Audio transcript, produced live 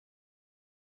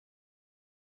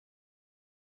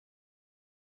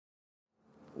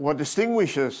What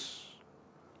distinguishes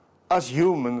us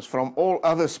humans from all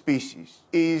other species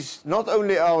is not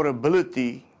only our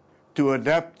ability to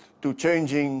adapt to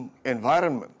changing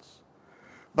environments,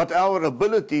 but our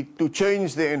ability to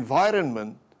change the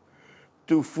environment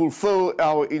to fulfill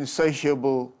our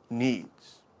insatiable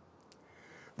needs.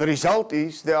 The result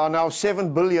is there are now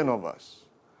 7 billion of us.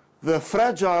 The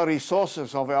fragile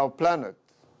resources of our planet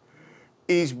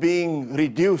is being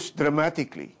reduced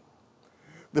dramatically.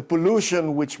 The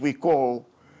pollution which we call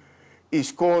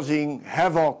is causing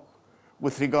havoc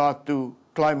with regard to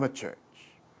climate change.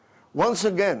 Once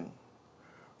again,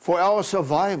 for our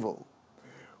survival,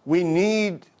 we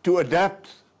need to adapt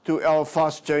to our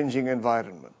fast-changing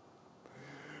environment.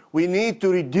 We need to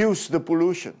reduce the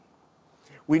pollution.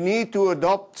 We need to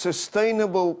adopt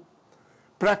sustainable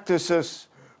practices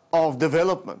of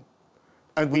development,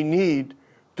 and we need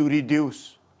to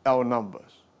reduce our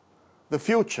numbers. The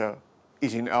future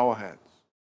is in our hands.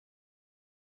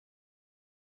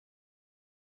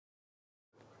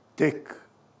 Tick,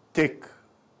 tick,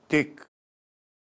 tick.